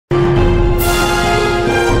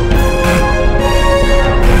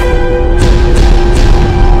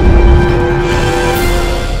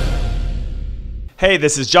Hey,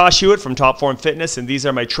 this is Josh Hewett from Top Form Fitness, and these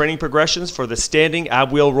are my training progressions for the standing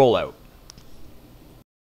ab wheel rollout.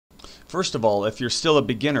 First of all, if you're still a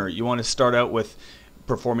beginner, you want to start out with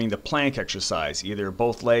performing the plank exercise, either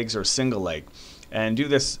both legs or single leg, and do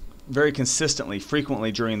this very consistently,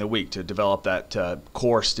 frequently during the week to develop that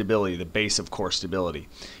core stability, the base of core stability.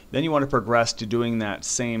 Then you want to progress to doing that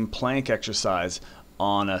same plank exercise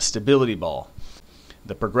on a stability ball.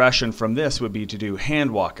 The progression from this would be to do hand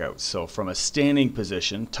walkouts. So from a standing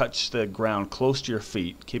position, touch the ground close to your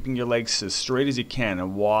feet, keeping your legs as straight as you can,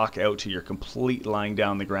 and walk out to your complete lying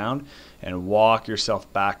down the ground and walk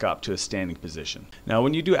yourself back up to a standing position. Now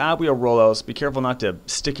when you do ab wheel rollouts, be careful not to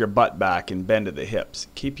stick your butt back and bend at the hips.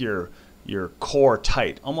 Keep your core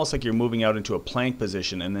tight, almost like you're moving out into a plank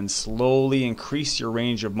position, and then slowly increase your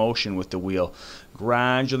range of motion with the wheel,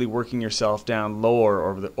 gradually working yourself down lower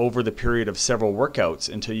over the period of several workouts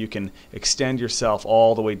until you can extend yourself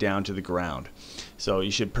all the way down to the ground. So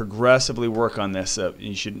you should progressively work on this.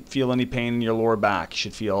 You shouldn't feel any pain in your lower back. You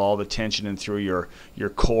should feel all the tension in through your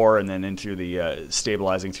core and then in through the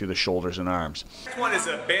stabilizing through the shoulders and arms. Next one is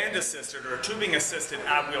a band assisted or tubing assisted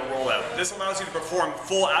ab wheel rollout. This allows you to perform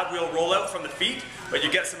full ab wheel rollout from the feet, but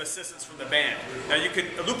you get some assistance from the band. Now you can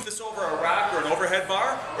loop this over a rack or an overhead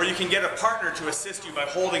bar, or you can get a partner to assist you by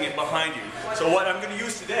holding it behind you. So what I'm going to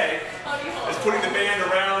use today is putting the band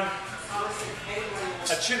around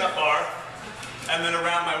a chin-up bar and then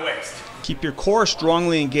around my waist. Keep your core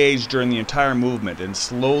strongly engaged during the entire movement and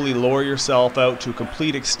slowly lower yourself out to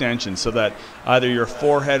complete extension so that either your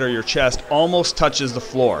forehead or your chest almost touches the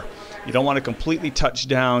floor. You don't want to completely touch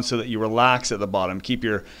down so that you relax at the bottom. Keep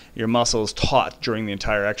your muscles taut during the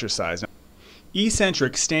entire exercise.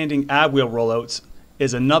 Eccentric standing ab wheel rollouts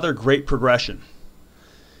is another great progression.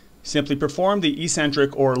 Simply perform the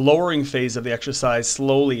eccentric or lowering phase of the exercise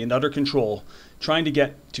slowly and under control, trying to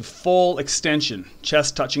get to full extension,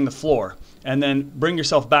 chest touching the floor, and then bring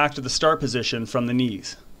yourself back to the start position from the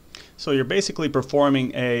knees. So you're basically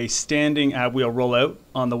performing a standing ab wheel rollout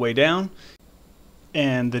on the way down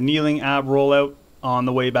and the kneeling ab rollout on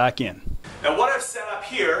the way back in. Now what I've set up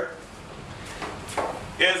here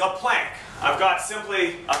is a plank. I've got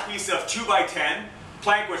simply a piece of 2x10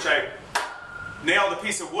 plank, which I nailed a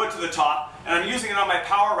piece of wood to the top, and I'm using it on my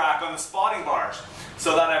power rack on the spotting bars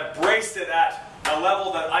so that I've braced it at a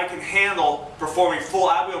level that I can handle performing full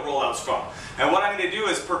ab wheel rollouts from. And what I'm going to do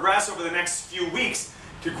is progress over the next few weeks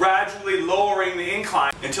to gradually lowering the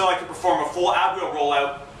incline until I can perform a full ab wheel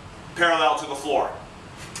rollout parallel to the floor.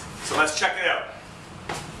 So let's check it out.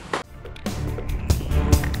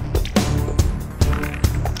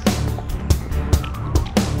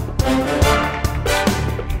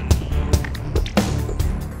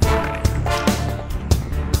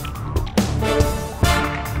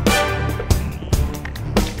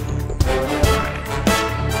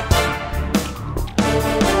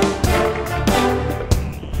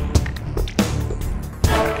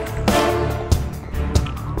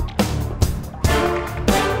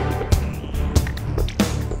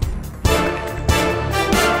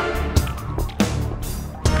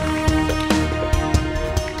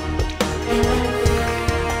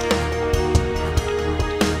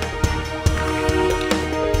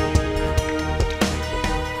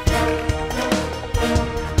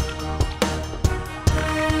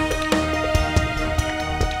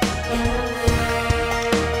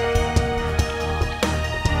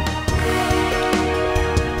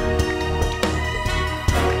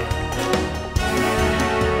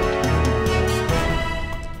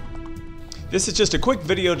 This is just a quick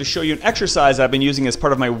video to show you an exercise I've been using as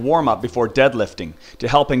part of my warm-up before deadlifting to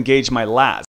help engage my lats.